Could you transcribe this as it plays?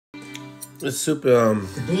This soup, The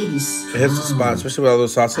baby's it hits the spot, especially with all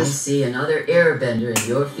those I sauces. see another airbender in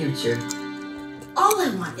your future. All I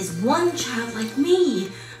want is one child like me.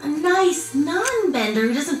 A nice non-bender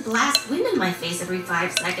who doesn't blast wind in my face every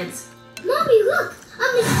 5 seconds. Mommy, look!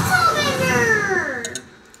 I'm a Starbender!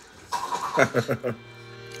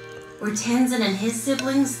 Were Tenzin and his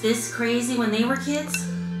siblings this crazy when they were kids?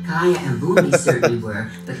 Kaya and Boomy certainly were,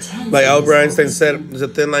 but Tenzin Like Albert is Einstein always said, been there's a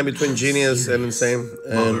thin line between genius and insane.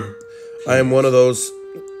 And Mother, I am one of those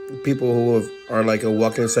people who are like a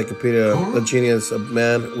walking encyclopedia, a genius, a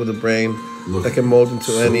man with a brain look, that can mold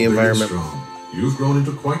into so any big and environment. strong. You've grown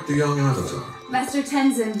into quite the young avatar. Master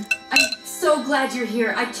Tenzin, I'm so glad you're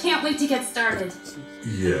here. I can't wait to get started.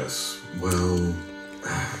 Yes, well,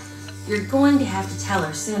 You're going to have to tell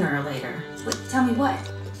her sooner or later. Wait, tell me what?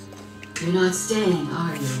 You're not staying,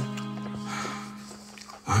 are you?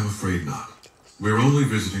 I'm afraid not. We're only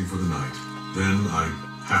visiting for the night. Then I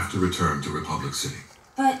have to return to Republic City.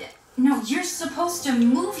 But, no, you're supposed to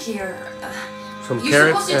move here. Some You're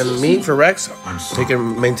carrots supposed to and teach meat me. for Rex. I'm He sorry.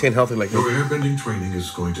 can maintain healthy like Your me. airbending training is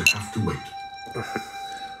going to have to wait.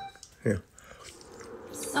 Yeah.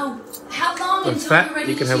 So, how long When it's until fat, you're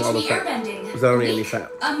ready you can to have teach all the me fat. airbending? Because I don't A need any week?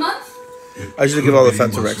 fat. A month? It I usually could give all the be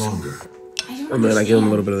fat to much Rex. longer. I don't And then I give him a understand.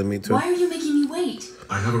 little bit of the meat too. Why are you making me wait?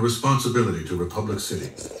 I have a responsibility to Republic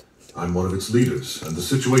City. I'm one of its leaders, and the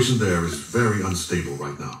situation there is very unstable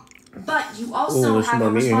right now. But you Ooh, also there's have some a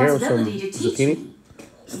more meat in here with some responsibility to teach zucchini. me.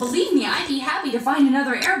 Believe me, I'd be happy to find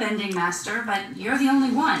another airbending master, but you're the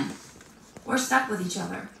only one. We're stuck with each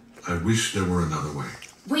other. I wish there were another way.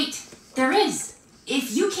 Wait, there is.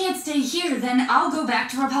 If you can't stay here, then I'll go back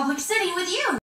to Republic City with you.